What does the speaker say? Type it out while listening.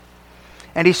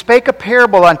And he spake a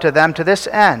parable unto them to this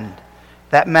end,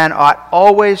 that men ought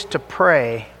always to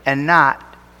pray and not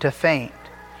to faint,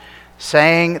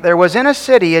 saying, There was in a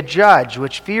city a judge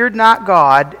which feared not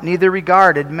God, neither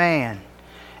regarded man.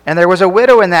 And there was a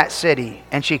widow in that city,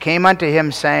 and she came unto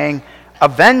him, saying,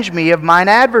 Avenge me of mine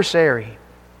adversary.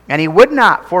 And he would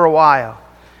not for a while.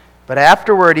 But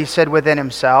afterward he said within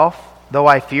himself, Though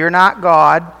I fear not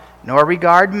God, nor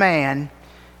regard man,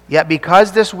 yet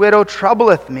because this widow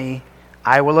troubleth me,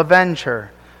 I will avenge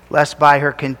her, lest by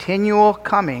her continual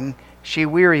coming she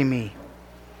weary me.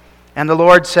 And the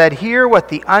Lord said, Hear what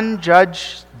the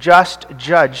unjudged just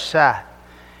judge saith.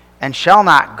 And shall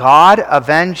not God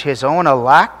avenge his own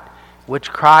elect,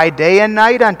 which cry day and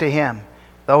night unto him,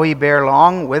 though he bear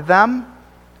long with them?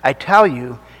 I tell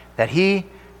you that he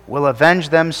will avenge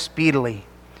them speedily.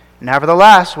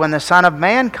 Nevertheless, when the Son of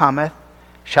Man cometh,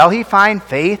 shall he find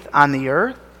faith on the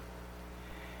earth?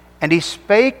 And he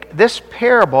spake this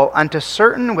parable unto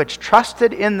certain which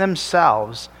trusted in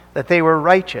themselves that they were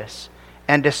righteous,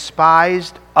 and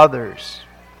despised others.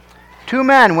 2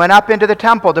 men went up into the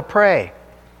temple to pray,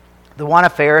 the one a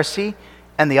Pharisee,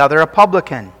 and the other a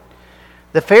publican.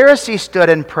 The Pharisee stood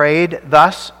and prayed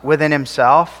thus within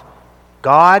himself,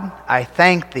 God, I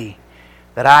thank thee,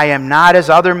 that I am not as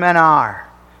other men are,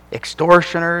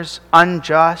 extortioners,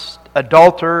 unjust,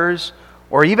 adulterers,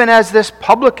 or even as this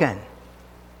publican.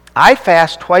 I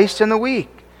fast twice in the week.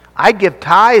 I give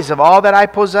tithes of all that I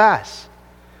possess.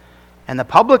 And the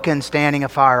publican, standing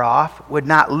afar off, would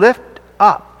not lift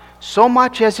up so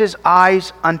much as his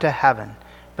eyes unto heaven,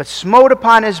 but smote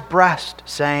upon his breast,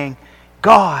 saying,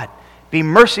 God, be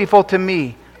merciful to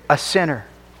me, a sinner.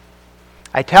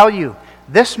 I tell you,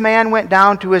 this man went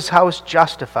down to his house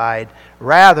justified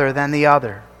rather than the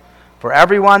other. For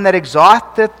everyone that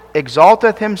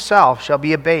exalteth himself shall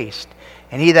be abased,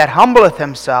 and he that humbleth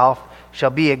himself shall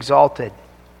be exalted.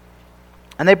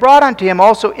 And they brought unto him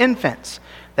also infants,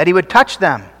 that he would touch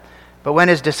them. But when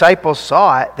his disciples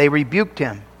saw it, they rebuked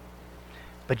him.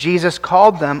 But Jesus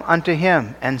called them unto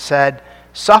him, and said,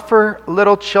 Suffer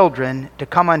little children to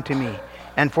come unto me,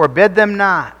 and forbid them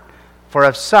not, for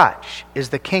of such is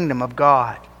the kingdom of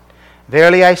God.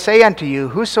 Verily I say unto you,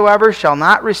 whosoever shall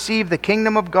not receive the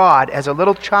kingdom of God as a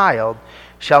little child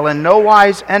shall in no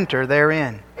wise enter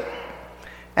therein.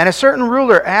 And a certain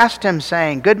ruler asked him,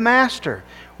 saying, Good master,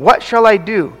 what shall I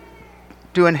do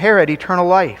to inherit eternal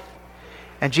life?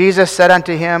 And Jesus said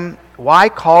unto him, Why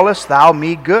callest thou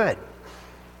me good?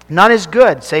 None is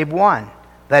good save one,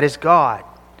 that is God.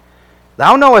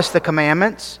 Thou knowest the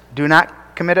commandments: do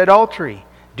not commit adultery,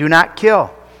 do not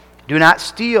kill, do not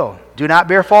steal, do not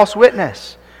bear false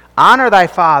witness, honor thy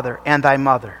father and thy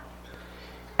mother.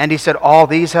 And he said, All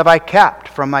these have I kept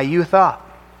from my youth up.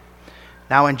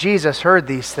 Now when Jesus heard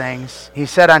these things, he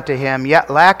said unto him, Yet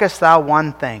lackest thou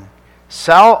one thing.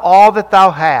 Sell all that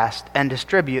thou hast, and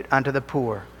distribute unto the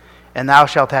poor, and thou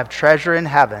shalt have treasure in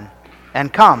heaven.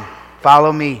 And come,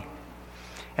 follow me.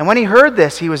 And when he heard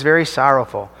this, he was very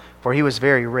sorrowful, for he was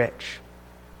very rich.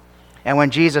 And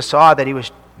when Jesus saw that he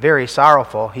was very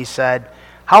sorrowful, he said,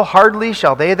 How hardly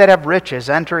shall they that have riches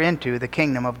enter into the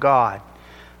kingdom of God?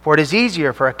 For it is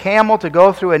easier for a camel to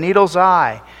go through a needle's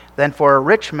eye than for a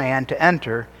rich man to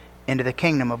enter into the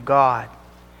kingdom of God.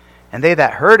 And they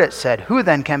that heard it said, Who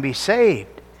then can be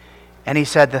saved? And he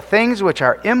said, The things which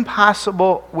are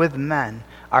impossible with men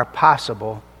are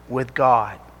possible with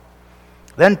God.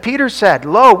 Then Peter said,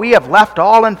 Lo, we have left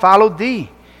all and followed thee.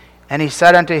 And he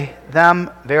said unto them,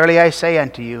 Verily I say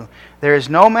unto you, there is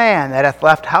no man that hath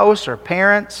left house or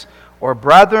parents or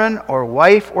brethren or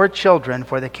wife or children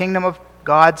for the kingdom of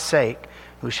God's sake,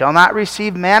 who shall not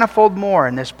receive manifold more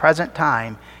in this present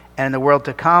time, and in the world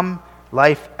to come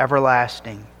life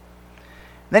everlasting.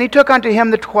 Then he took unto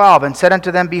him the 12, and said unto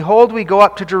them, Behold, we go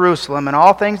up to Jerusalem, and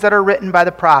all things that are written by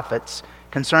the prophets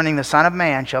concerning the Son of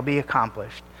Man shall be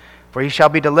accomplished. For he shall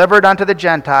be delivered unto the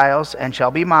Gentiles, and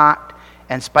shall be mocked,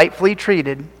 and spitefully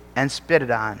treated, and spitted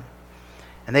on.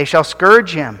 And they shall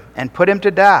scourge him, and put him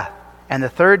to death, and the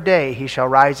 3rd day he shall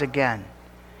rise again.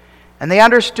 And they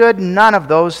understood none of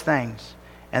those things,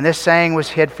 and this saying was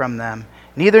hid from them,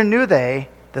 neither knew they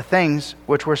the things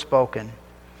which were spoken.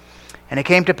 And it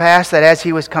came to pass that as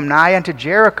he was come nigh unto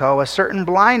Jericho, a certain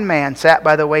blind man sat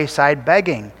by the wayside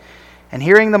begging. And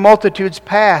hearing the multitudes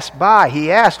pass by, he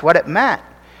asked what it meant.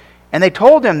 And they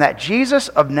told him that Jesus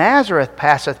of Nazareth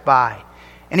passeth by.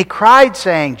 And he cried,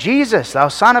 saying, Jesus, thou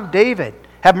Son of David,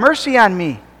 have mercy on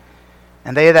me.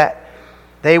 And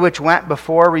they which went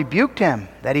before rebuked him,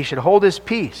 that he should hold his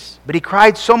peace. But he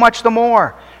cried so much the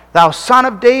more, Thou Son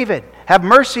of David, have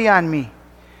mercy on me.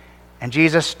 And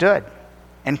Jesus stood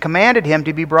and commanded him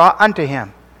to be brought unto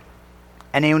him.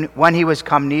 And when he was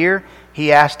come near,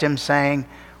 he asked him, saying,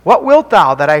 What wilt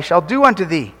thou that I shall do unto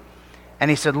thee? And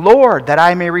he said, Lord, that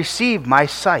I may receive my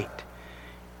sight.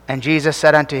 And Jesus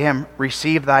said unto him,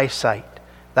 Receive thy sight.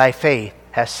 Thy faith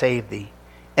hath saved thee.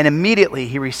 And immediately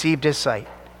he received his sight,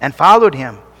 and followed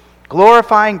him,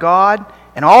 glorifying God.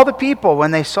 And all the people,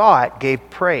 when they saw it, gave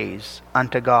praise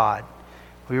unto God.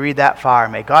 We read that far.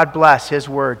 May God bless his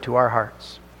word to our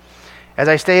hearts. As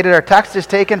I stated, our text is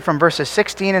taken from verses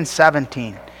 16 and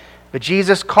 17. But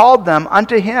Jesus called them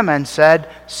unto him and said,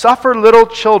 Suffer little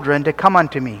children to come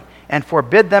unto me, and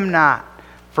forbid them not,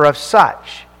 for of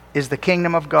such is the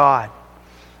kingdom of God.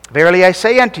 Verily I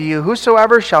say unto you,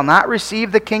 whosoever shall not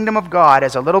receive the kingdom of God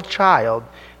as a little child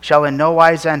shall in no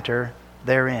wise enter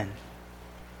therein.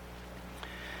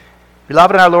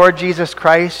 Beloved in our Lord Jesus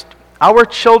Christ, our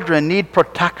children need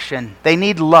protection. They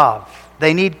need love.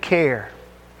 They need care.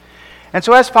 And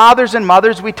so as fathers and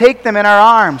mothers, we take them in our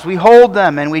arms. We hold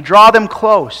them and we draw them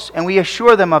close, and we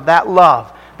assure them of that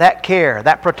love, that care,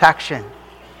 that protection.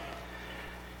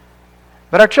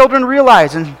 But our children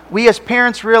realize, and we as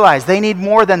parents realize, they need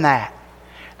more than that.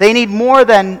 They need more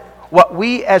than what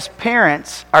we as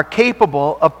parents are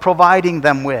capable of providing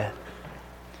them with.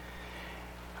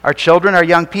 Our children, our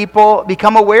young people,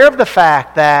 become aware of the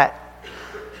fact that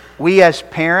we as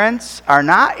parents are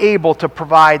not able to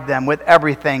provide them with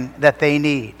everything that they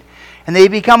need. And they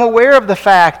become aware of the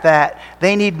fact that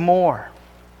they need more.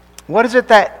 What is it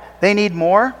that they need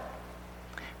more?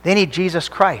 They need Jesus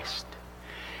Christ.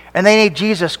 And they need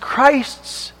Jesus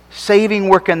Christ's saving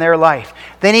work in their life.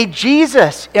 They need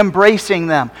Jesus embracing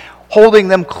them, holding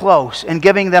them close, and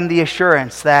giving them the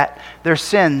assurance that their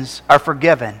sins are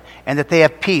forgiven and that they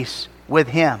have peace with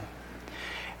him.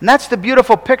 And that's the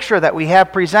beautiful picture that we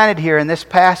have presented here in this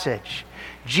passage.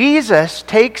 Jesus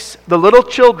takes the little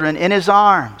children in his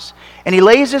arms, and he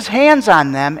lays his hands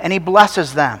on them, and he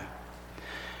blesses them.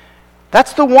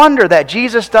 That's the wonder that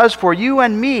Jesus does for you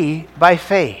and me by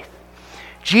faith.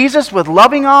 Jesus, with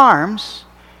loving arms,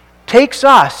 takes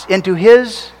us into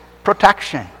his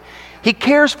protection. He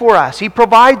cares for us. He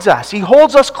provides us. He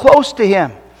holds us close to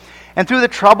him. And through the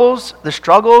troubles, the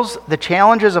struggles, the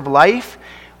challenges of life,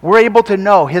 we're able to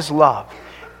know his love.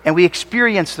 And we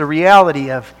experience the reality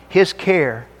of his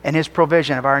care and his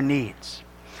provision of our needs.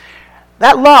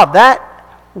 That love, that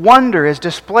wonder is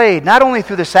displayed not only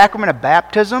through the sacrament of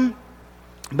baptism,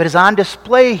 but is on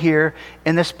display here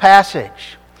in this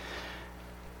passage.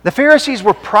 The Pharisees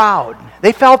were proud.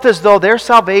 They felt as though their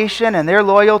salvation and their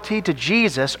loyalty to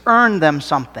Jesus earned them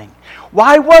something.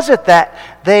 Why was it that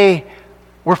they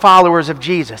were followers of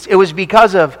Jesus? It was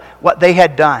because of what they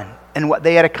had done and what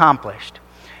they had accomplished.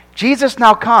 Jesus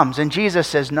now comes, and Jesus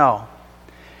says, no.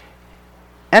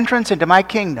 Entrance into my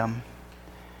kingdom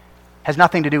has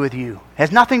nothing to do with you. It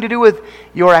has nothing to do with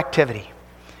your activity.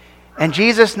 And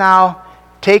Jesus now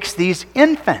takes these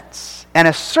infants and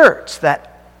asserts that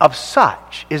of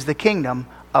such is the kingdom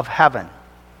of heaven.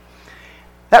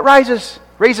 That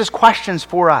raises questions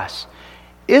for us.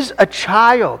 Is a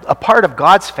child a part of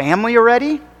God's family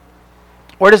already?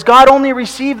 Or does God only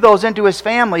receive those into his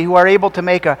family who are able to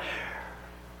make a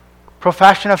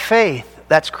profession of faith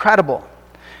that's credible?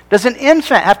 Does an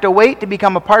infant have to wait to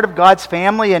become a part of God's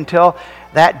family until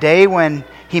that day when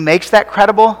he makes that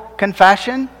credible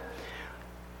confession?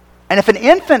 And if an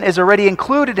infant is already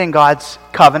included in God's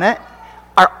covenant,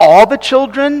 are all the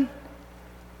children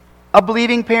of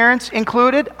believing parents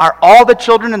included? Are all the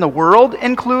children in the world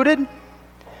included?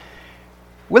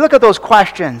 We look at those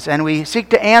questions and we seek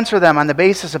to answer them on the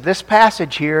basis of this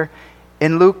passage here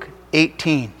in Luke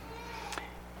 18.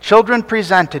 Children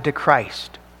presented to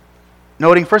Christ.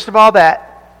 Noting, first of all,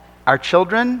 that our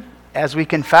children, as we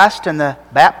confessed in the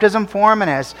baptism form and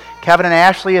as Kevin and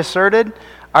Ashley asserted,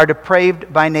 are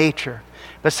depraved by nature.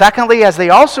 But secondly, as they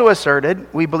also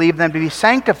asserted, we believe them to be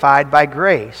sanctified by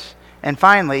grace. And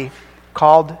finally,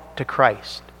 called to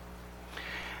Christ.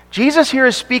 Jesus here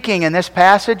is speaking in this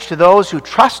passage to those who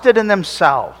trusted in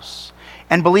themselves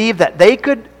and believed that they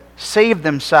could save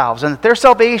themselves and that their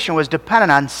salvation was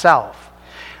dependent on self.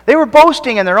 They were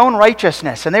boasting in their own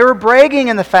righteousness, and they were bragging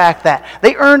in the fact that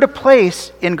they earned a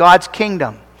place in God's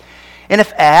kingdom. And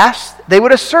if asked, they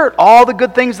would assert all the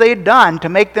good things they had done to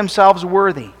make themselves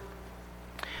worthy.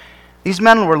 These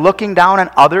men were looking down on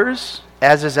others,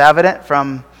 as is evident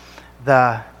from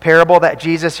the parable that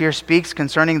Jesus here speaks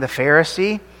concerning the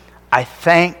Pharisee. I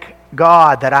thank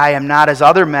God that I am not as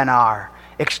other men are,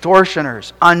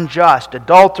 extortioners, unjust,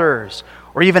 adulterers,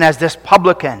 or even as this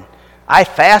publican. I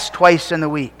fast twice in the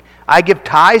week. I give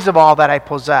tithes of all that I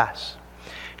possess.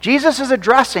 Jesus is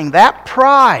addressing that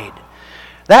pride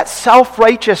that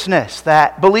self-righteousness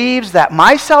that believes that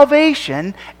my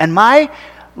salvation and my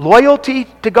loyalty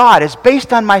to God is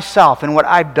based on myself and what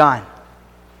I've done.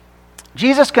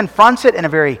 Jesus confronts it in a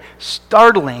very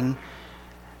startling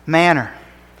manner.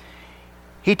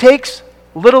 He takes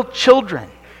little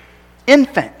children,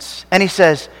 infants, and he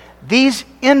says, these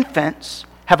infants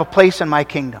have a place in my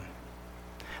kingdom.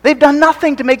 They've done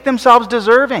nothing to make themselves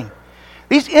deserving.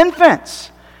 These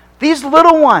infants, these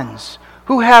little ones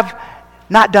who have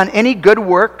not done any good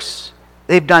works,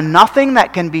 they've done nothing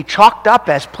that can be chalked up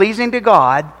as pleasing to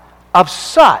God, of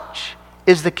such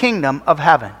is the kingdom of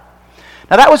heaven.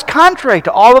 Now that was contrary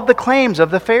to all of the claims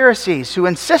of the Pharisees, who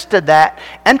insisted that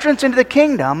entrance into the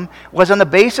kingdom was on the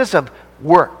basis of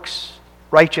works,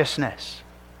 righteousness.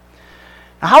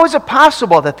 Now how is it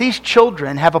possible that these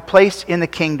children have a place in the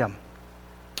kingdom?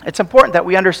 It's important that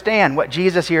we understand what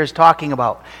Jesus here is talking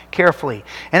about carefully.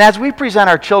 And as we present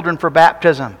our children for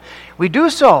baptism, we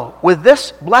do so with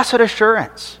this blessed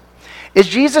assurance. Is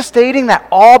Jesus stating that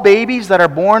all babies that are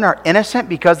born are innocent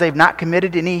because they've not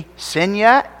committed any sin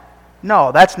yet?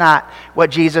 No, that's not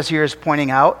what Jesus here is pointing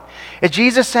out. Is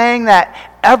Jesus saying that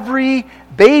every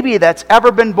baby that's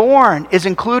ever been born is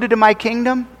included in my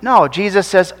kingdom? No, Jesus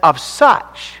says, of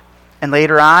such. And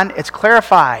later on, it's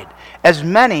clarified, as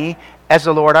many as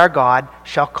the Lord our God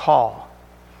shall call.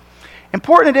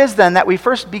 Important it is then that we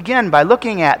first begin by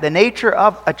looking at the nature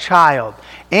of a child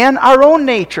and our own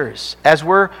natures as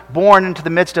we're born into the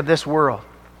midst of this world.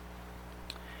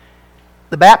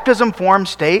 The baptism form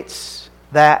states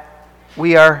that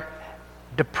we are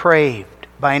depraved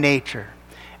by nature.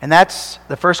 And that's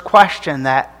the first question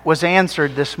that was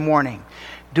answered this morning.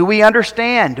 Do we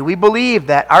understand, do we believe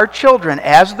that our children,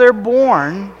 as they're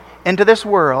born into this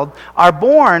world, are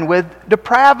born with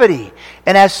depravity?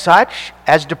 And as such,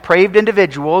 as depraved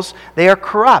individuals, they are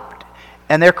corrupt.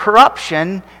 And their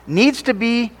corruption needs to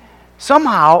be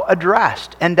somehow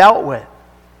addressed and dealt with.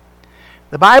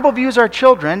 The Bible views our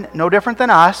children, no different than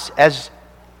us, as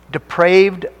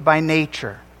depraved by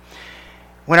nature.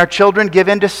 When our children give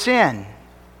in to sin,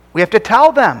 we have to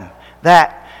tell them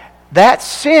that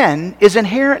sin is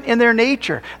inherent in their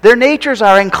nature. Their natures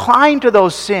are inclined to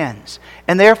those sins,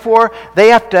 and therefore they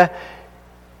have to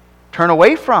turn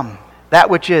away from that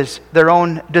which is their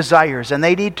own desires, and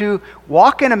they need to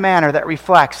walk in a manner that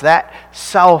reflects that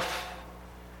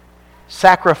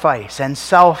self-sacrifice and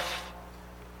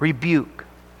self-rebuke.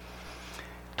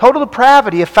 Total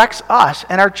depravity affects us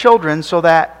and our children so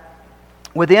that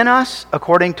within us,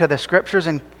 according to the scriptures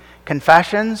and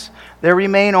confessions, there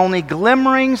remain only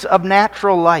glimmerings of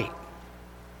natural light.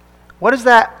 What is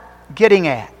that getting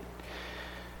at?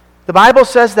 The Bible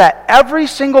says that every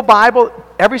single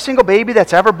baby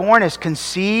that's ever born is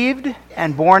conceived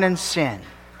and born in sin.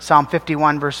 Psalm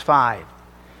 51 verse 5.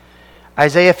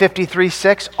 Isaiah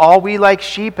 53:6, all we like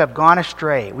sheep have gone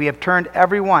astray. We have turned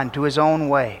everyone to his own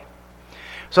way.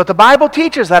 So the Bible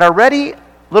teaches that already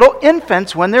little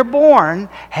infants, when they're born,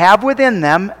 have within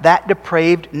them that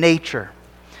depraved nature.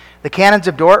 The canons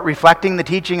of Dort, reflecting the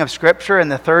teaching of Scripture in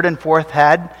the third and fourth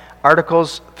head,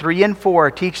 Articles 3 and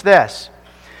 4, teach this.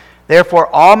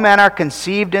 Therefore all men are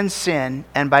conceived in sin,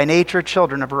 and by nature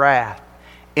children of wrath,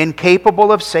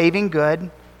 incapable of saving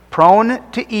good, prone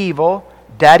to evil,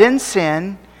 dead in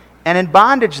sin, and in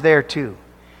bondage thereto.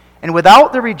 And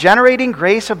without the regenerating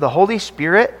grace of the Holy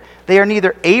Spirit, they are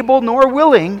neither able nor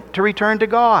willing to return to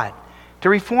God, to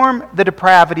reform the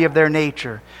depravity of their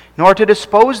nature, nor to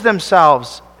dispose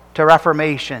themselves to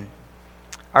reformation.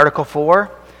 Article 4,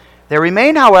 there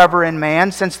remain, however, in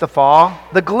man since the fall,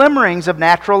 the glimmerings of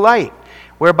natural light,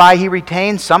 whereby he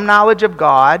retains some knowledge of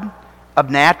God, of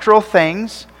natural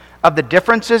things, of the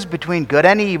differences between good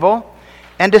and evil,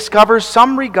 and discovers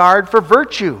some regard for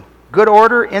virtue, good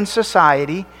order in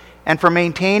society, and for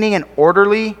maintaining an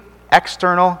orderly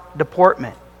external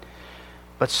deportment.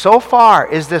 But so far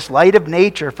is this light of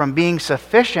nature from being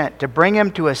sufficient to bring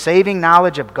him to a saving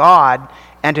knowledge of God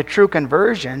and to true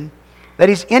conversion, that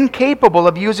he's incapable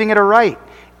of using it aright,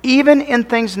 even in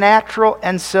things natural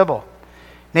and civil.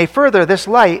 Nay, further, this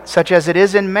light, such as it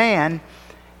is in man,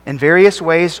 in various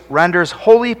ways renders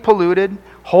wholly polluted,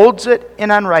 holds it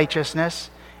in unrighteousness,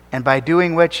 and by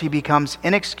doing which he becomes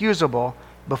inexcusable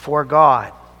before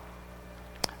God.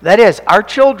 That is, our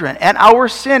children and our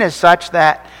sin is such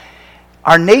that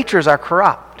our natures are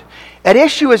corrupt. At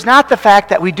issue is not the fact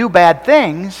that we do bad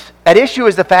things. At issue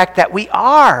is the fact that we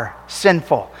are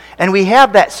sinful, and we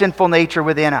have that sinful nature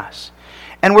within us.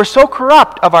 And we're so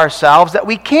corrupt of ourselves that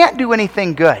we can't do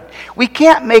anything good. We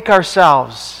can't make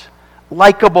ourselves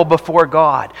likable before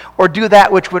God or do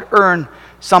that which would earn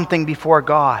something before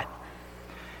God.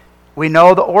 We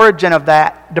know the origin of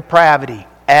that depravity.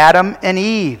 Adam and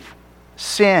Eve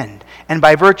sinned, and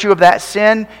by virtue of that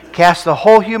sin, cast the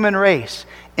whole human race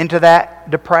into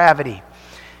that depravity.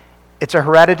 It's a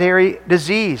hereditary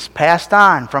disease passed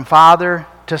on from father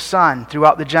to son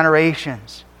throughout the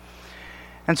generations.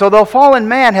 And so though fallen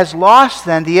man has lost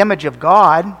then the image of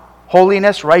God,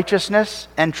 holiness, righteousness,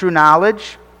 and true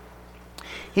knowledge,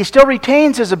 he still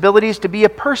retains his abilities to be a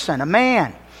person, a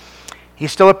man.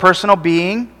 He's still a personal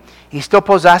being. He still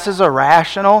possesses a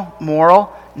rational,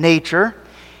 moral nature.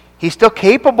 He's still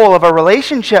capable of a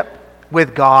relationship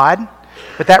with God.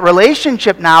 But that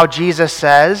relationship now, Jesus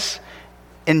says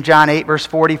in John 8, verse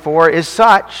 44, is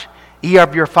such, ye are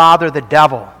of your father the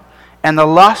devil, and the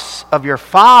lusts of your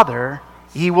father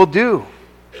ye will do.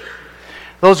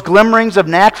 Those glimmerings of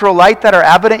natural light that are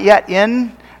evident yet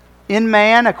in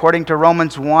man, according to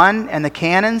Romans 1 and the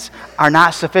canons, are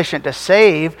not sufficient to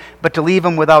save, but to leave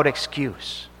him without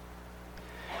excuse.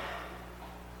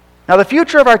 Now, the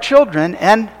future of our children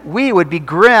and we would be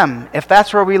grim if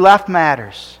that's where we left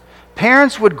matters.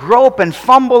 Parents would grope and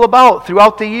fumble about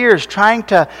throughout the years trying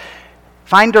to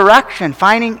find direction,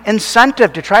 finding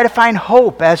incentive to try to find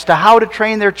hope as to how to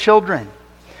train their children.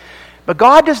 But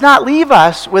God does not leave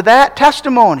us with that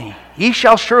testimony. Ye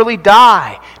shall surely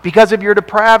die because of your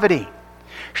depravity.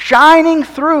 Shining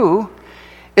through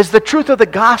is the truth of the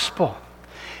gospel.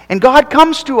 And God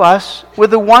comes to us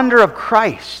with the wonder of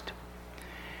Christ.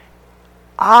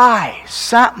 I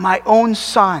sent my own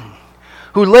Son,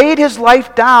 who laid his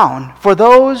life down for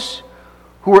those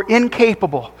who were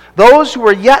incapable, those who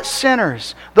were yet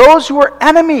sinners, those who were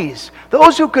enemies,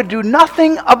 those who could do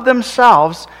nothing of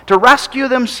themselves to rescue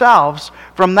themselves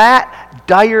from that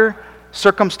dire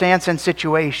circumstance and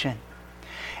situation.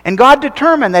 And God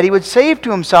determined that he would save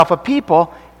to himself a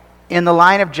people in the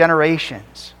line of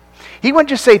generations. He wouldn't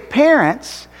just save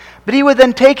parents, but he would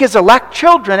then take his elect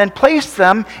children and place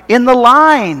them in the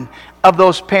line of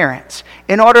those parents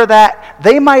in order that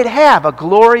they might have a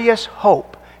glorious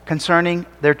hope concerning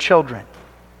their children.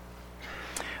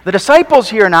 The disciples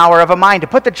here now are of a mind to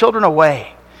put the children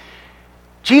away.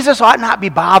 Jesus ought not be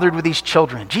bothered with these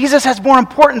children. Jesus has more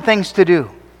important things to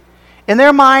do. In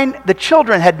their mind, the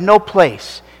children had no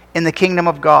place in the kingdom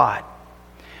of God.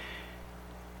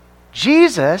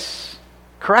 Jesus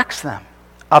corrects them.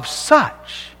 Of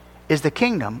such is the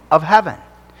kingdom of heaven.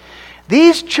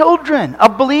 These children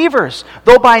of believers,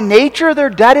 though by nature they're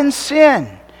dead in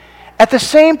sin, at the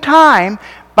same time,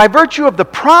 by virtue of the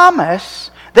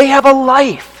promise, they have a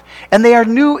life, and they are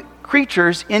new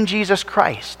creatures in Jesus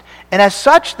Christ. And as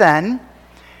such, then,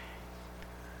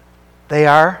 they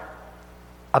are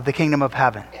of the kingdom of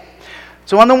heaven.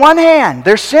 So on the one hand,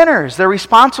 they're sinners. They're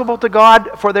responsible to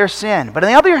God for their sin. But on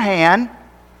the other hand,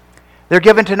 they're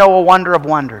given to know a wonder of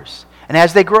wonders. And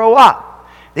as they grow up,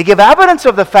 they give evidence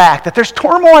of the fact that there's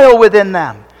turmoil within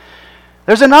them.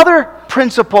 There's another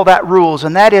principle that rules,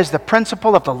 and that is the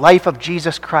principle of the life of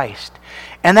Jesus Christ.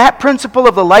 And that principle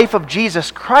of the life of Jesus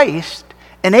Christ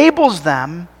enables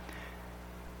them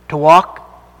to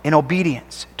walk in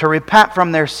obedience, to repent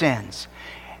from their sins,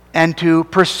 and to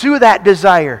pursue that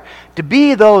desire to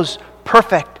be those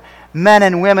perfect men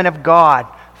and women of God,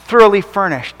 thoroughly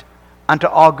furnished unto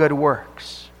all good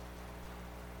works.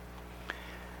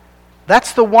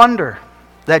 That's the wonder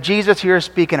that Jesus here is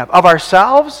speaking of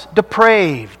ourselves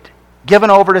depraved, given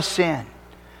over to sin.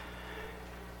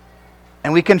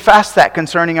 And we confess that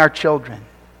concerning our children.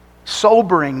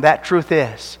 Sobering that truth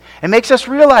is. It makes us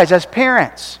realize as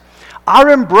parents, our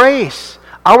embrace,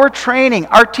 our training,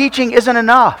 our teaching isn't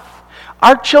enough.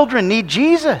 Our children need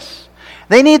Jesus.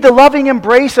 They need the loving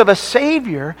embrace of a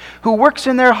Savior who works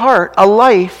in their heart a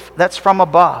life that's from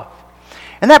above.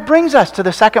 And that brings us to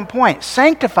the second point,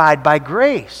 sanctified by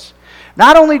grace.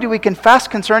 Not only do we confess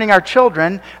concerning our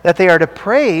children that they are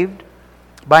depraved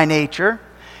by nature,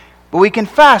 but we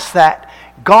confess that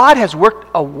God has worked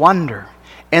a wonder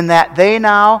in that they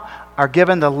now are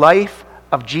given the life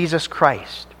of Jesus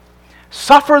Christ.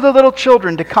 Suffer the little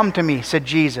children to come to me, said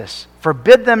Jesus.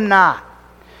 Forbid them not.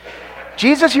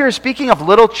 Jesus here is speaking of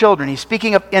little children. He's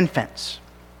speaking of infants.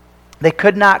 They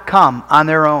could not come on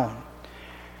their own.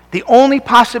 The only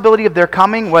possibility of their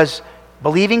coming was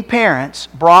believing parents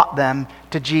brought them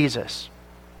to Jesus.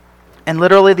 And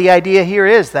literally the idea here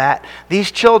is that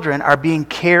these children are being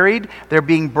carried, they're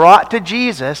being brought to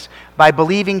Jesus by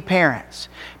believing parents.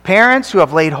 Parents who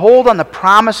have laid hold on the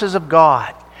promises of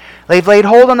God. They've laid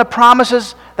hold on the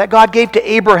promises that God gave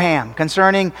to Abraham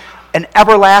concerning an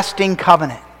everlasting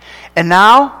covenant. And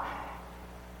now,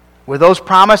 with those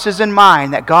promises in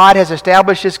mind, that God has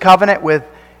established his covenant with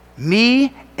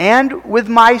me and with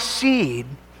my seed,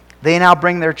 they now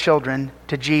bring their children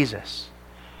to Jesus.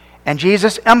 And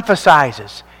Jesus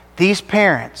emphasizes these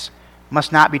parents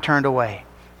must not be turned away.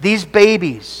 These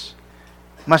babies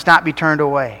must not be turned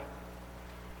away.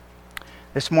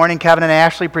 This morning, Kevin and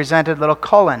Ashley presented little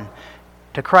Cullen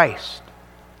to Christ.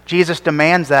 Jesus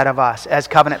demands that of us as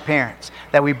covenant parents,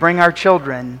 that we bring our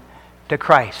children to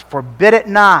Christ. Forbid it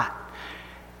not.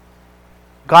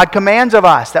 God commands of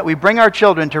us that we bring our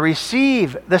children to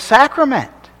receive the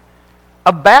sacrament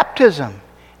of baptism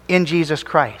in Jesus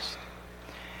Christ.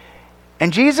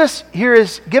 And Jesus here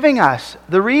is giving us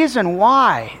the reason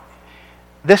why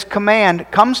this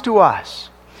command comes to us.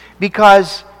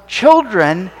 Because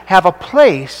children have a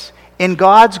place in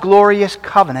God's glorious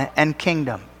covenant and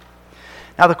kingdom.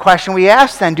 Now the question we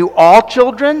ask then, do all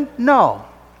children? No.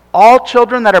 All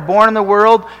children that are born in the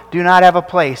world do not have a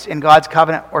place in God's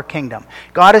covenant or kingdom.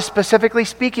 God is specifically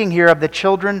speaking here of the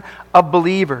children of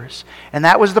believers. And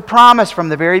that was the promise from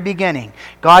the very beginning.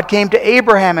 God came to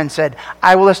Abraham and said,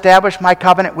 I will establish my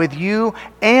covenant with you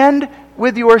and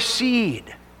with your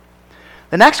seed.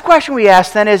 The next question we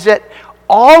ask then is that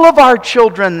all of our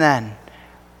children then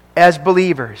as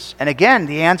believers? And again,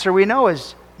 the answer we know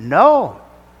is no.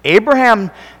 Abraham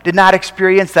did not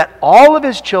experience that all of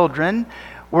his children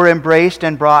were embraced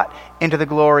and brought into the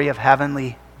glory of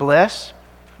heavenly bliss,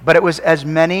 but it was as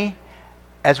many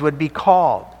as would be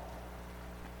called.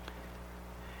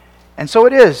 And so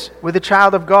it is with the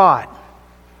child of God.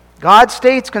 God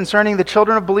states concerning the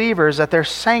children of believers that they're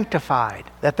sanctified,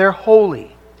 that they're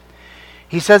holy.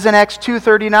 He says in Acts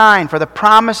 2:39, for the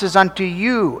promise is unto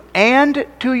you and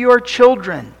to your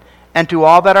children and to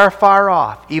all that are far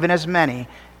off, even as many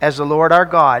as the Lord our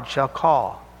God shall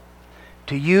call.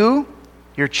 To you,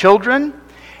 your children,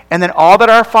 and then all that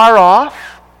are far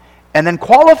off, and then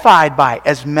qualified by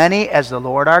as many as the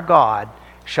Lord our God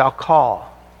shall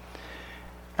call.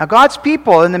 Now God's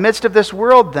people in the midst of this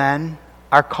world then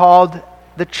are called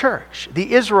the church,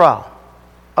 the Israel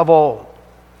of old.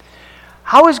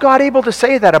 How is God able to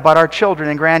say that about our children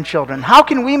and grandchildren? How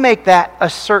can we make that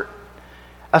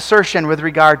assertion with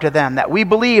regard to them, that we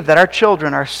believe that our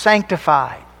children are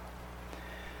sanctified,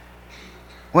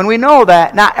 when we know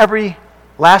that not every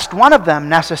last one of them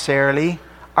necessarily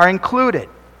are included?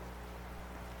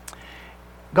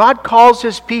 God calls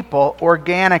His people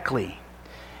organically,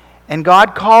 and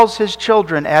God calls His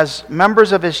children as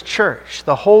members of His church,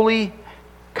 the holy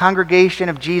congregation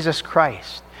of Jesus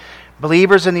Christ.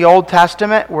 Believers in the Old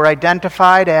Testament were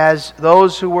identified as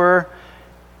those who were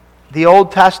the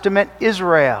Old Testament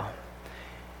Israel.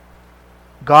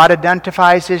 God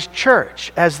identifies His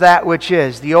church as that which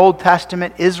is the Old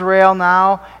Testament Israel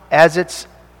now, as it's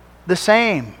the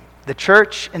same. The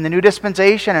church in the New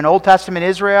Dispensation and Old Testament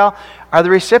Israel are the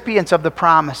recipients of the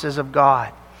promises of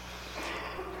God.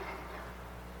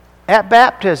 At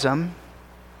baptism,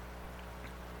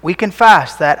 we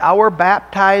confess that our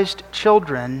baptized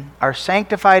children are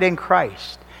sanctified in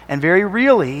Christ and very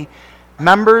really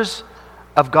members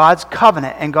of God's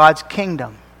covenant and God's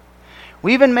kingdom.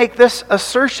 We even make this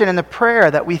assertion in the prayer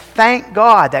that we thank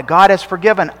God that God has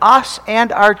forgiven us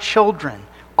and our children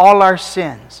all our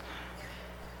sins.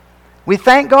 We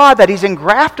thank God that He's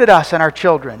engrafted us and our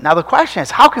children. Now the question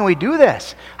is, how can we do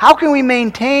this? How can we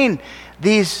maintain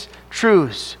these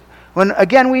truths? When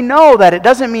again we know that it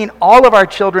doesn't mean all of our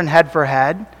children head for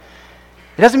head.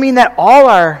 It doesn't mean that all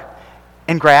are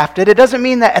engrafted. It doesn't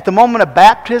mean that at the moment of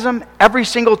baptism, every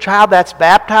single child that's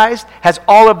baptized has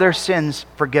all of their sins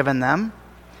forgiven them.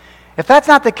 If that's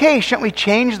not the case, shouldn't we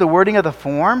change the wording of the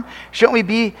form? Shouldn't we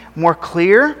be more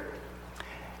clear?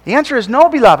 The answer is no,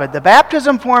 beloved. The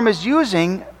baptism form is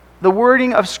using the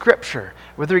wording of Scripture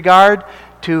with regard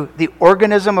to the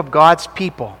organism of God's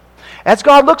people. As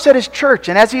God looks at His church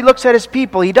and as He looks at His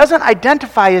people, He doesn't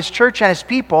identify His church and His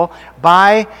people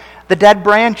by the dead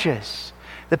branches.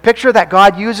 The picture that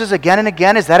God uses again and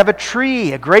again is that of a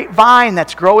tree, a great vine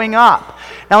that's growing up.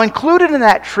 Now included in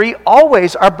that tree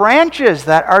always are branches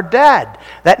that are dead,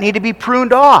 that need to be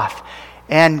pruned off.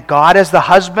 And God, as the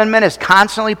husbandman, is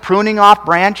constantly pruning off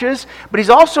branches, but He's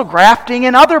also grafting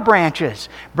in other branches,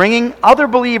 bringing other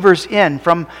believers in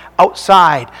from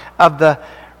outside of the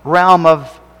realm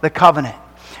of the covenant.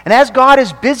 And as God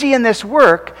is busy in this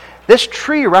work, this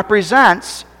tree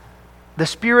represents the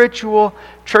spiritual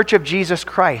church of Jesus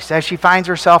Christ as she finds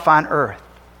herself on earth.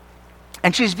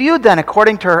 And she's viewed then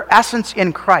according to her essence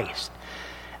in Christ.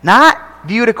 Not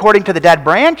viewed according to the dead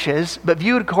branches, but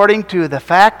viewed according to the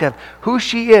fact of who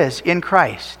she is in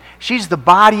Christ. She's the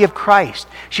body of Christ.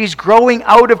 She's growing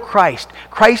out of Christ.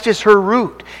 Christ is her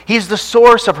root. He's the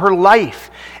source of her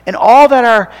life. And all that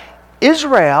are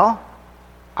Israel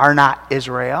are not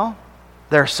Israel.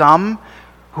 There are some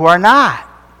who are not,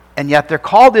 and yet they're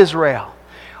called Israel.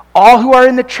 All who are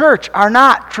in the church are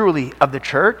not truly of the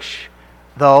church,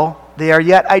 though they are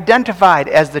yet identified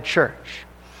as the church.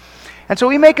 And so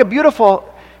we make a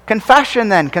beautiful confession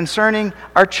then concerning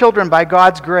our children by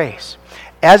God's grace.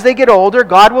 As they get older,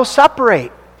 God will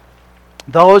separate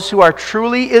those who are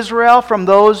truly Israel from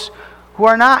those who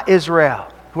are not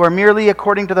Israel, who are merely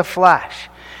according to the flesh.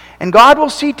 And God will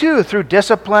see too, through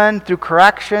discipline, through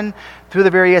correction, through the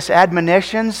various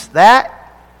admonitions,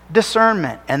 that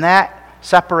discernment and that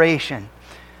separation.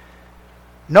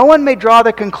 No one may draw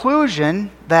the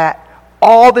conclusion that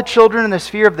all the children in the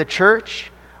sphere of the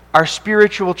church are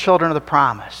spiritual children of the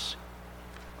promise.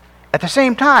 At the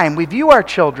same time, we view our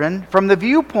children from the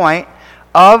viewpoint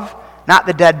of not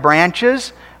the dead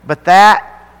branches, but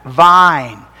that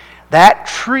vine, that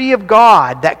tree of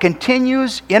God that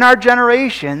continues in our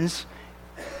generations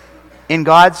in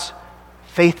God's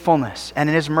faithfulness and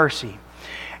in His mercy.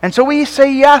 And so we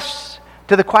say yes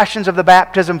to the questions of the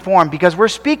baptism form, because we're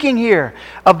speaking here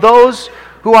of those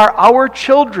who are our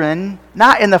children,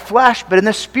 not in the flesh, but in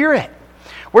the Spirit.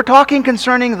 We're talking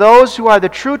concerning those who are the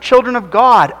true children of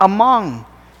God among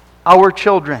our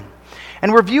children.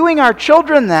 And we're viewing our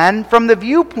children then from the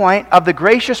viewpoint of the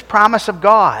gracious promise of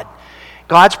God.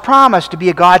 God's promise to be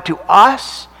a God to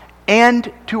us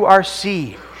and to our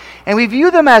seed. And we view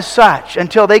them as such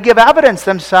until they give evidence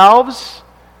themselves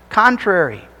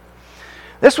contrary.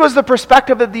 This was the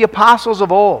perspective of the apostles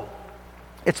of old.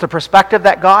 It's the perspective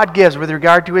that God gives with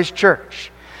regard to His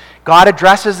church. God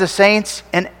addresses the saints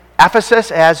in Ephesus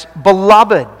as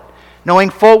beloved, knowing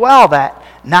full well that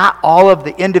not all of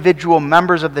the individual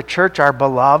members of the church are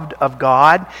beloved of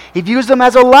God. He views them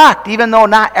as elect, even though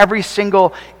not every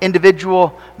single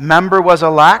individual member was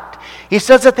elect. He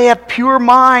says that they have pure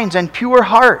minds and pure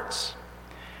hearts.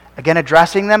 Again,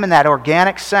 addressing them in that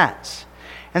organic sense.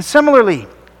 And similarly,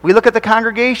 we look at the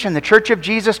congregation, the Church of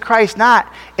Jesus Christ,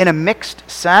 not in a mixed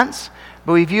sense,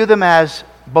 but we view them as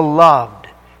beloved,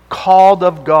 called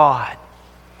of God.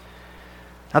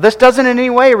 Now, this doesn't in any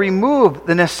way remove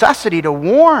the necessity to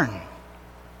warn,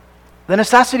 the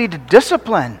necessity to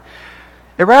discipline.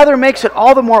 It rather makes it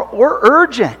all the more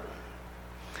urgent.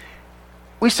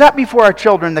 We set before our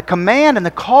children the command and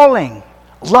the calling.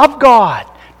 Love God,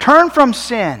 turn from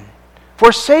sin,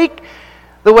 forsake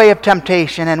the way of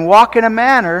temptation, and walk in a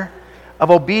manner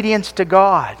of obedience to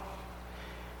God.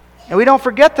 And we don't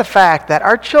forget the fact that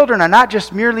our children are not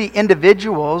just merely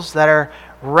individuals that are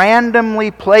randomly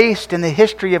placed in the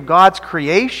history of God's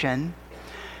creation,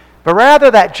 but rather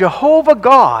that Jehovah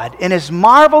God, in His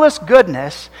marvelous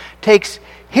goodness, takes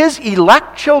His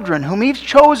elect children, whom He's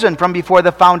chosen from before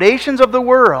the foundations of the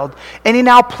world, and He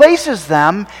now places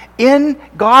them in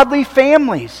godly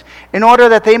families in order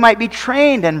that they might be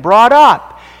trained and brought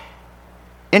up,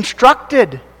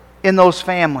 instructed in those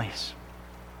families.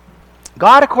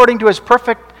 God, according to His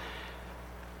perfect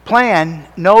plan,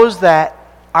 knows that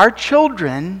our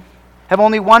children have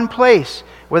only one place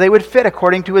where they would fit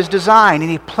according to His design.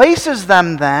 And He places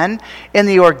them then in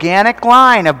the organic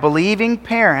line of believing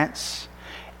parents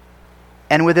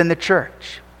and within the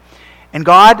church. And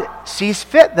God sees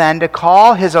fit then to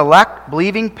call His elect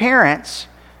believing parents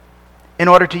in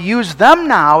order to use them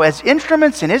now as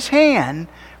instruments in His hand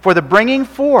for the bringing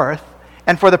forth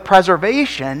and for the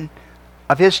preservation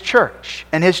of His church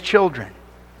and His children.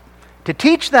 To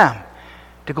teach them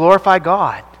to glorify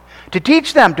God, to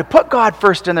teach them to put God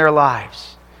first in their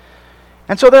lives.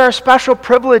 And so there are special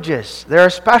privileges, there are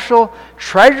special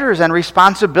treasures and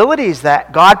responsibilities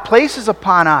that God places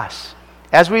upon us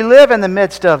as we live in the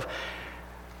midst of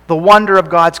the wonder of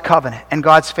God's covenant and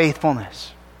God's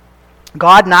faithfulness.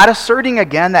 God not asserting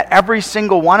again that every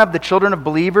single one of the children of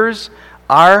believers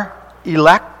are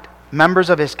elect members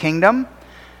of His kingdom,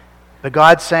 but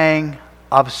God saying,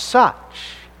 of such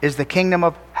is the kingdom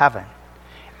of heaven,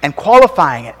 and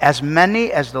qualifying it, as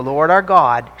many as the Lord our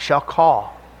God shall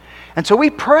call. And so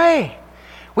we pray.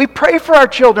 We pray for our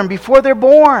children before they're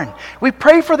born. We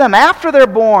pray for them after they're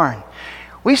born.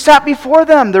 We set before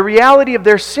them the reality of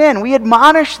their sin. We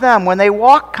admonish them when they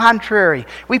walk contrary.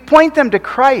 We point them to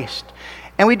Christ.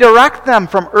 And we direct them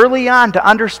from early on to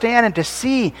understand and to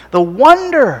see the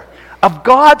wonder of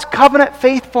God's covenant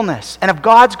faithfulness and of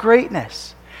God's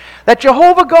greatness. That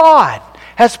Jehovah God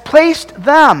has placed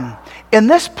them in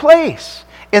this place,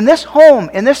 in this home,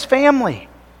 in this family.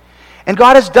 And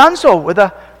God has done so with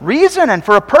a reason and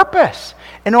for a purpose,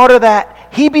 in order that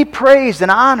He be praised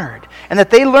and honored, and that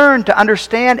they learn to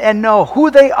understand and know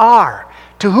who they are,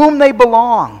 to whom they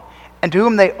belong, and to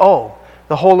whom they owe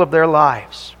the whole of their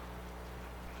lives.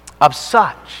 Of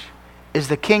such is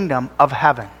the kingdom of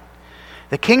heaven.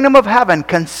 The kingdom of heaven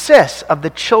consists of the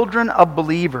children of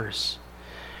believers.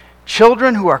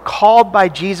 children who are called by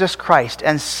Jesus Christ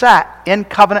and set in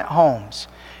covenant homes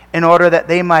in order that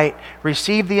they might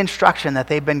receive the instruction that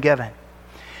they've been given.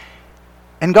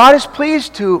 And God is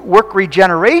pleased to work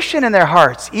regeneration in their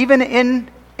hearts, even in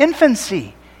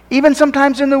infancy, even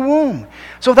sometimes in the womb,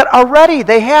 so that already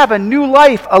they have a new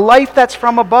life, a life that's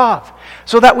from above,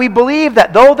 so that we believe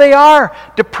that though they are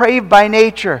depraved by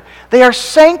nature, they are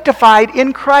sanctified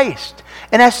in Christ,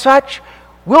 and as such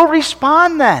will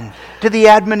respond then to the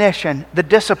admonition, the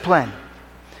discipline.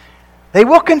 They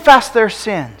will confess their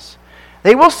sins.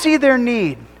 They will see their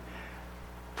need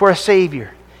for a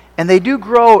Savior, and they do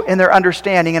grow in their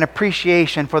understanding and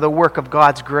appreciation for the work of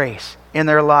God's grace in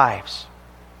their lives.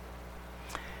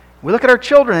 We look at our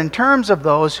children in terms of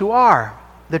those who are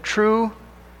the true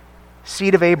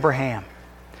seed of Abraham.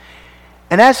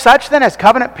 And as such, then, as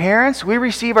covenant parents, we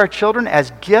receive our children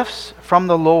as gifts from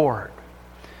the Lord.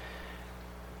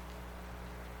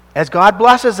 As God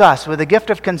blesses us with the gift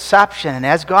of conception, and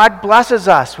as God blesses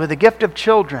us with the gift of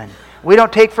children, we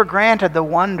don't take for granted the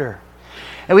wonder.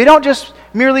 And we don't just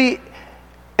merely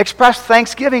express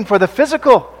thanksgiving for the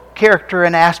physical character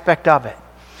and aspect of it.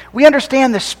 We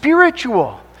understand the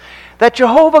spiritual, that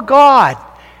Jehovah God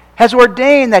has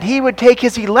ordained that He would take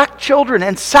His elect children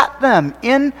and set them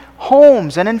in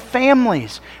homes and in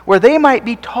families where they might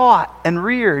be taught and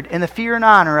reared in the fear and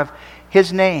honor of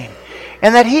His name.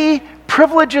 And that He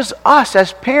privileges us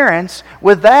as parents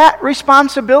with that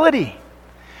responsibility.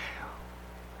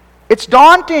 It's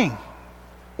daunting.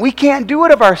 We can't do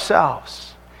it of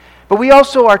ourselves. But we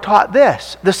also are taught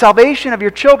this: the salvation of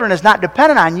your children is not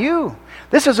dependent on you.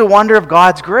 This is a wonder of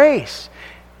God's grace.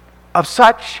 Of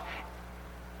such,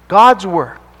 God's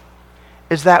work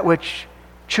is that which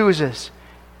chooses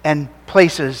and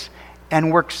places and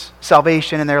works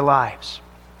salvation in their lives.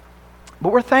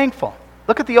 But we're thankful.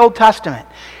 Look at the Old Testament.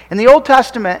 In the Old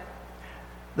Testament,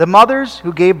 the mothers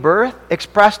who gave birth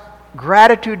expressed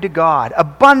gratitude to God,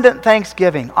 abundant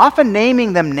thanksgiving, often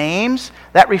naming them names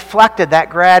that reflected that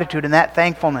gratitude and that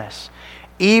thankfulness.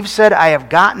 Eve said, "I have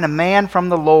gotten a man from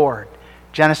the Lord,"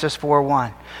 Genesis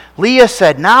 4:1. Leah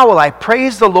said, "Now will I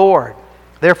praise the Lord."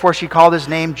 Therefore she called his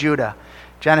name Judah,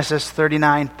 Genesis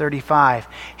 39:35.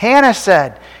 Hannah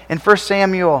said in 1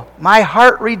 Samuel, "My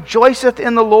heart rejoiceth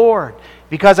in the Lord,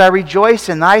 because I rejoice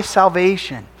in thy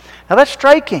salvation." Now that's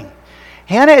striking.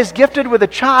 Hannah is gifted with a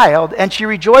child, and she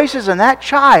rejoices in that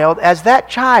child as that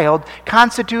child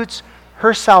constitutes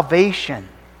her salvation.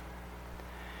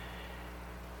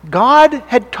 God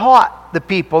had taught the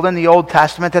people in the Old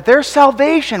Testament that their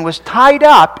salvation was tied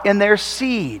up in their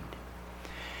seed.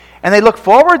 And they look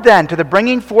forward then to the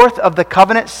bringing forth of the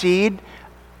covenant seed,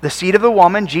 the seed of the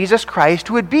woman, Jesus Christ,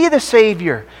 who would be the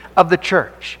Savior of the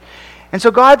church. And so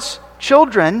God's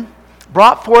children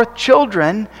brought forth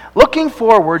children looking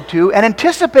forward to and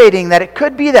anticipating that it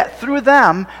could be that through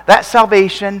them that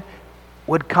salvation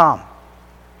would come.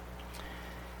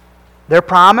 Their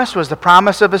promise was the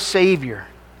promise of a Savior,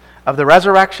 of the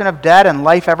resurrection of dead and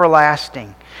life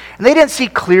everlasting. And they didn't see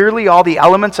clearly all the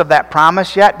elements of that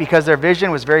promise yet because their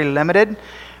vision was very limited,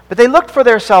 but they looked for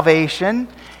their salvation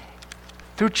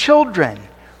through children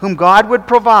whom God would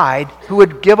provide, who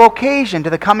would give occasion to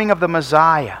the coming of the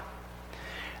Messiah.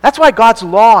 That's why God's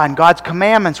law and God's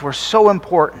commandments were so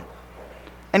important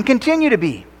and continue to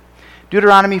be.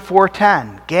 Deuteronomy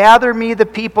 4:10, "Gather me the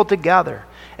people together,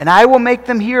 and I will make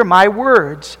them hear my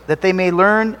words, that they may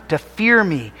learn to fear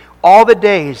me all the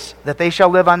days that they shall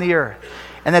live on the earth,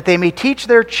 and that they may teach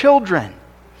their children."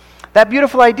 That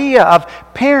beautiful idea of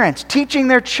parents teaching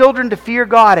their children to fear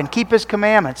God and keep His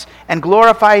commandments and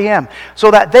glorify Him,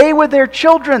 so that they with their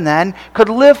children then could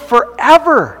live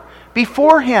forever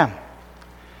before Him.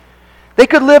 They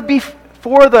could live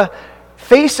before the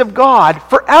face of God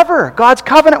forever. God's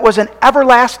covenant was an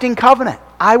everlasting covenant.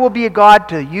 I will be a God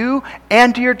to you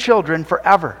and to your children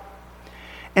forever.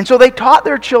 And so they taught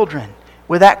their children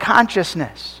with that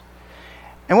consciousness.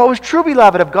 And what was true,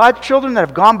 beloved, of God's children that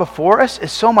have gone before us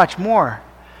is so much more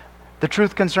the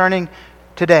truth concerning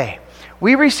today.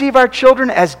 We receive our children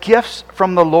as gifts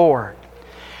from the Lord.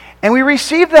 And we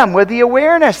receive them with the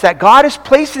awareness that God is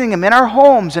placing them in our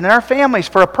homes and in our families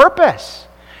for a purpose,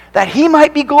 that He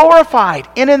might be glorified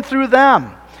in and through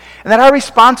them. And that our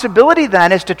responsibility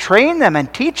then is to train them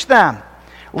and teach them,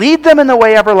 lead them in the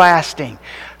way everlasting,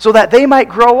 so that they might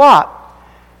grow up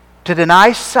to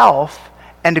deny self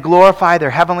and to glorify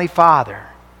their Heavenly Father.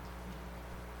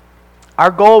 Our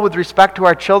goal with respect to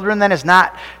our children then is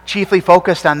not chiefly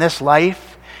focused on this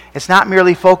life. It's not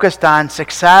merely focused on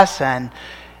success and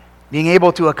being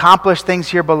able to accomplish things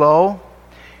here below.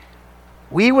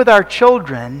 We with our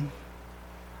children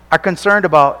are concerned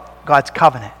about God's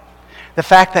covenant. The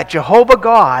fact that Jehovah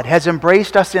God has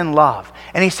embraced us in love.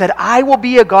 And he said, I will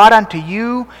be a God unto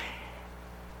you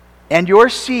and your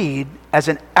seed as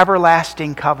an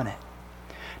everlasting covenant.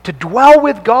 To dwell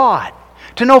with God,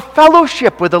 to know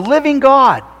fellowship with the living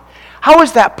God. How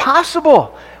is that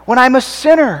possible when I'm a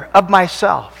sinner of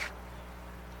myself?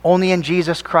 Only in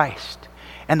Jesus Christ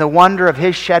and the wonder of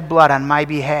his shed blood on my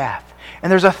behalf.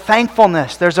 And there's a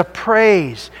thankfulness, there's a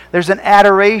praise, there's an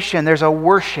adoration, there's a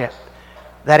worship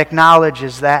that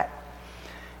acknowledges that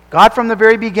God from the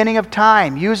very beginning of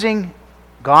time, using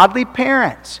godly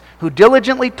parents who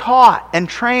diligently taught and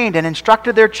trained and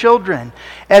instructed their children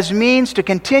as means to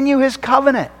continue his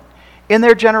covenant in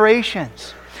their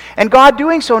generations. And God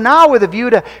doing so now with a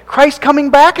view to Christ coming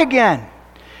back again.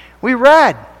 We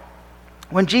read,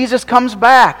 when Jesus comes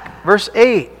back, verse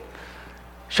 8,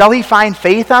 shall he find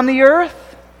faith on the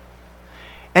earth?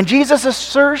 And Jesus'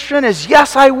 assertion is,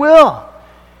 yes, I will.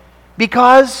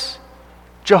 Because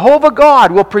Jehovah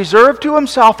God will preserve to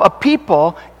himself a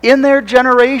people in their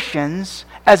generations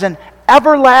as an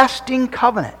everlasting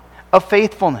covenant of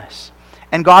faithfulness.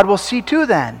 And God will see to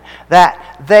then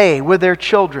that they, with their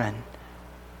children,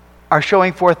 are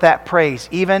showing forth that praise,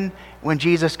 even when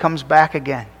Jesus comes back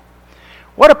again.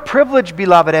 What a privilege,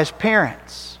 beloved, as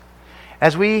parents,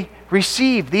 as we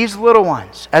receive these little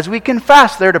ones, as we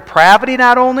confess their depravity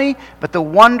not only, but the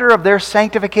wonder of their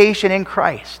sanctification in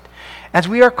Christ. As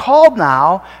we are called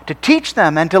now to teach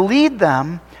them and to lead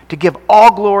them to give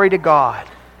all glory to God.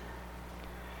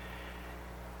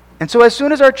 And so as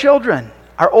soon as our children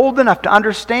are old enough to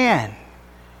understand,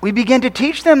 we begin to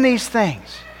teach them these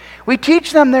things. We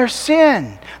teach them their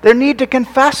sin, their need to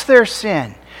confess their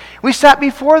sin. We set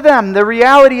before them the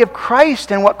reality of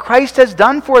Christ and what Christ has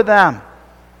done for them.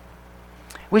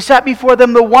 We set before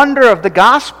them the wonder of the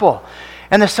gospel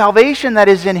and the salvation that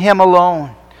is in him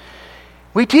alone.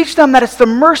 We teach them that it's the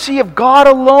mercy of God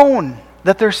alone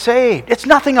that they're saved. It's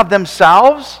nothing of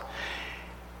themselves.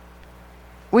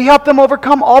 We help them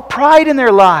overcome all pride in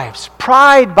their lives.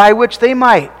 Pride by which they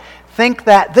might think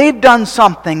that they've done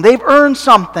something, they've earned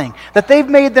something, that they've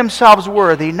made themselves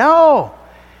worthy. No.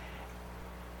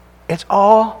 It's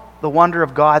all the wonder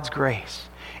of God's grace.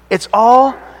 It's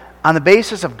all on the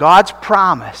basis of God's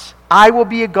promise. I will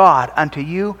be a God unto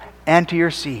you and to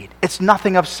your seed. It's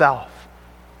nothing of self.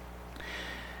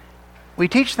 We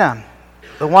teach them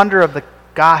the wonder of the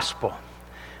gospel.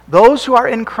 Those who are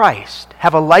in Christ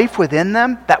have a life within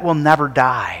them that will never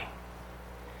die.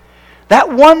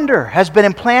 That wonder has been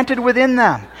implanted within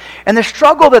them. And the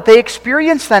struggle that they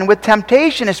experience then with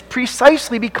temptation is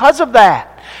precisely because of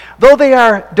that. Though they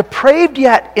are depraved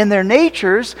yet in their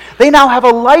natures, they now have a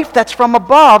life that's from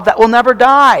above that will never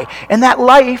die. And that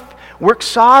life works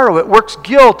sorrow, it works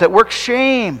guilt, it works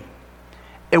shame,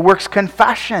 it works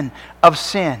confession of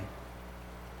sin.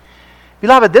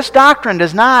 Beloved, this doctrine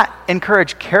does not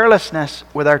encourage carelessness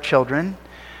with our children.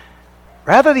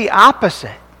 Rather, the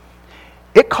opposite.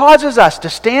 It causes us to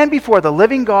stand before the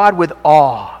living God with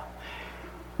awe,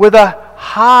 with a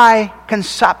high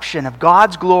conception of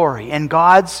God's glory and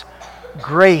God's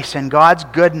grace and God's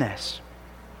goodness.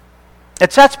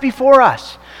 It sets before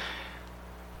us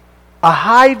a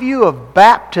high view of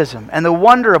baptism and the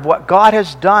wonder of what God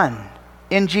has done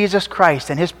in Jesus Christ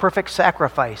and his perfect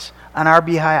sacrifice on our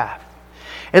behalf.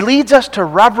 It leads us to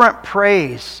reverent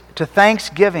praise, to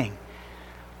thanksgiving.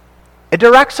 It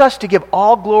directs us to give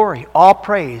all glory, all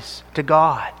praise to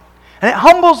God. And it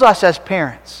humbles us as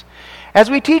parents. As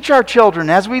we teach our children,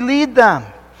 as we lead them,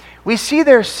 we see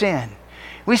their sin.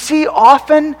 We see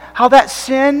often how that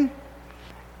sin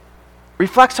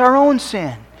reflects our own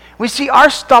sin. We see our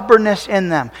stubbornness in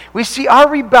them. We see our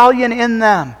rebellion in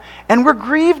them. And we're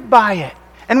grieved by it.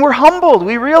 And we're humbled.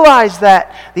 We realize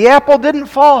that the apple didn't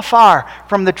fall far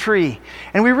from the tree.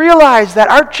 And we realize that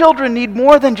our children need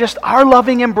more than just our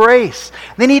loving embrace.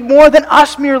 They need more than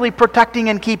us merely protecting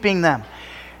and keeping them.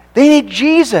 They need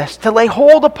Jesus to lay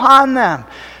hold upon them,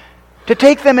 to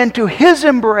take them into his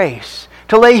embrace,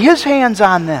 to lay his hands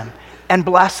on them and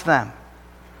bless them.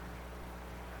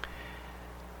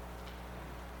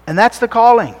 And that's the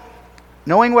calling.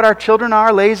 Knowing what our children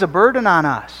are lays a burden on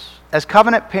us. As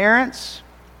covenant parents,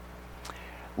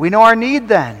 we know our need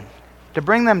then to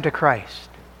bring them to Christ.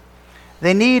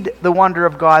 They need the wonder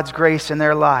of God's grace in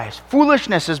their lives.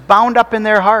 Foolishness is bound up in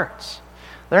their hearts.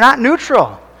 They're not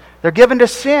neutral. They're given to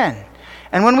sin.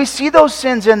 And when we see those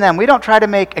sins in them, we don't try to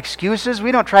make excuses.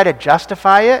 We don't try to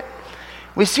justify it.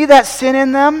 We see that sin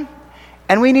in them,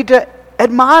 and we need to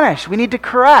admonish. We need to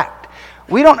correct.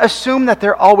 We don't assume that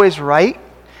they're always right.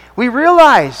 We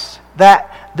realize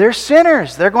that they're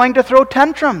sinners. They're going to throw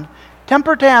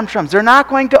temper tantrums. They're not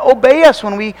going to obey us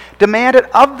when we demand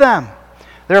it of them.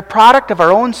 They're a product of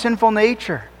our own sinful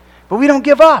nature. But we don't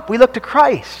give up. We look to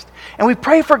Christ. And we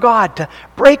pray for God to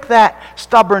break that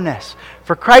stubbornness,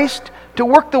 for Christ to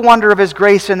work the wonder of His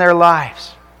grace in their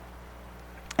lives.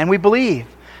 And we believe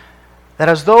that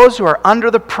as those who are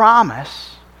under the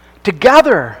promise,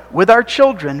 together with our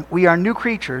children, we are new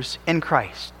creatures in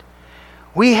Christ.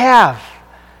 We have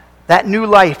that new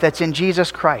life that's in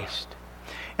Jesus Christ.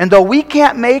 And though we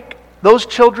can't make those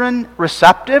children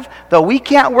receptive, though we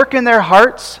can't work in their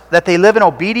hearts that they live in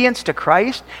obedience to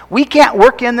Christ, we can't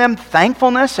work in them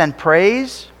thankfulness and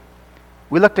praise,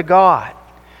 we look to God,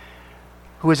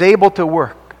 who is able to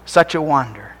work such a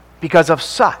wonder, because of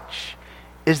such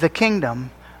is the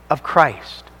kingdom of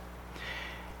Christ.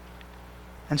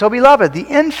 And so, beloved, the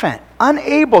infant,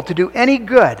 unable to do any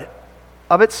good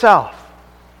of itself,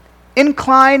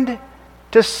 inclined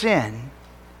to sin,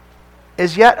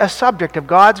 is yet a subject of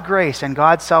God's grace and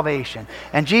God's salvation.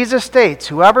 And Jesus states,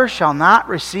 "Whoever shall not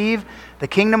receive the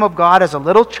kingdom of God as a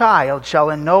little child shall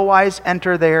in no wise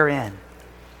enter therein."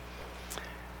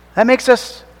 That makes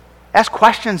us ask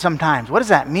questions sometimes. What does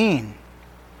that mean?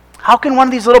 How can one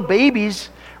of these little babies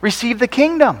receive the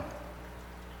kingdom?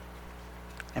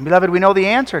 And beloved, we know the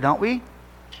answer, don't we?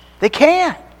 They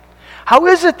can't. How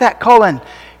is it that Cullen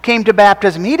came to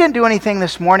baptism? He didn't do anything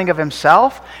this morning of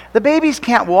himself. The babies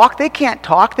can't walk, they can't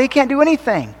talk, they can't do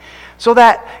anything. So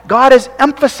that God is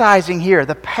emphasizing here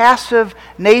the passive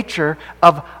nature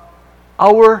of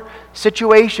our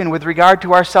situation with regard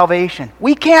to our salvation.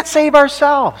 We can't save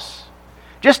ourselves.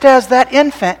 Just as that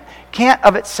infant can't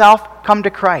of itself come to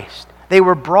Christ. They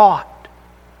were brought.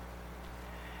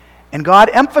 And God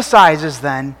emphasizes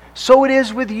then, so it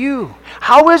is with you.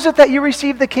 How is it that you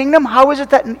receive the kingdom? How is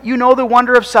it that you know the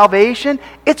wonder of salvation?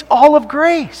 It's all of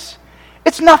grace.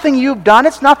 It's nothing you've done.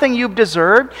 It's nothing you've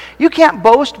deserved. You can't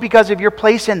boast because of your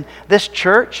place in this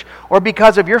church or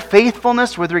because of your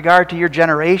faithfulness with regard to your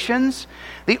generations.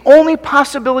 The only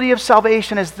possibility of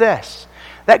salvation is this,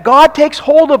 that God takes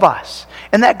hold of us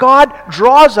and that God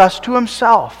draws us to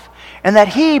Himself and that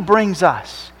He brings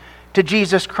us to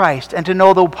Jesus Christ and to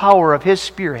know the power of His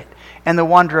Spirit and the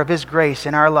wonder of His grace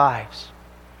in our lives.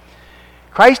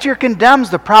 Christ here condemns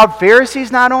the proud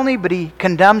Pharisees not only, but He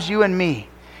condemns you and me.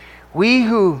 We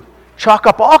who chalk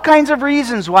up all kinds of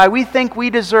reasons why we think we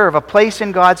deserve a place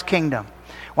in God's kingdom,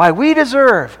 why we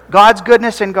deserve God's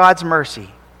goodness and God's mercy.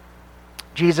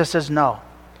 Jesus says, no.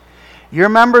 You're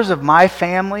members of my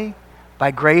family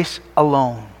by grace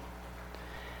alone.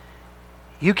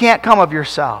 You can't come of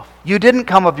yourself. You didn't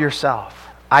come of yourself.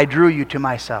 I drew you to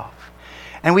myself.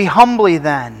 And we humbly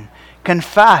then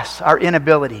confess our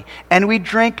inability. And we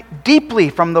drink deeply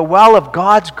from the well of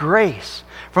God's grace,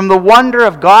 from the wonder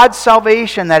of God's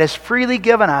salvation that is freely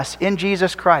given us in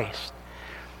Jesus Christ.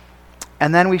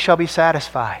 And then we shall be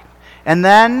satisfied. And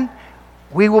then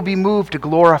we will be moved to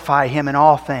glorify Him in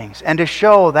all things and to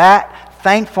show that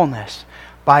thankfulness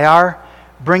by our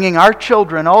bringing our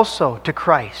children also to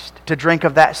Christ to drink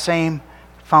of that same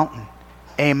fountain.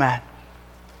 Amen.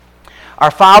 Our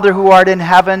Father who art in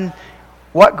heaven,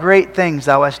 what great things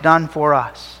Thou hast done for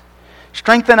us.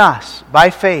 Strengthen us by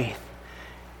faith.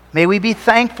 May we be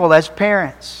thankful as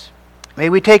parents. May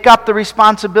we take up the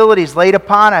responsibilities laid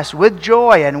upon us with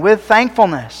joy and with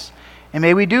thankfulness. And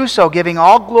may we do so giving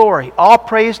all glory, all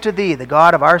praise to Thee, the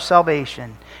God of our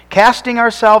salvation, casting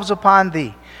ourselves upon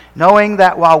Thee, knowing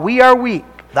that while we are weak,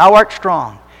 Thou art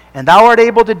strong, and Thou art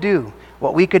able to do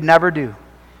what we could never do.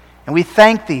 And we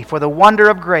thank Thee for the wonder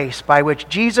of grace by which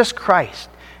Jesus Christ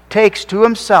takes to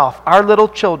Himself our little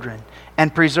children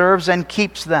and preserves and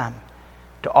keeps them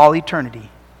to all eternity.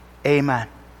 Amen.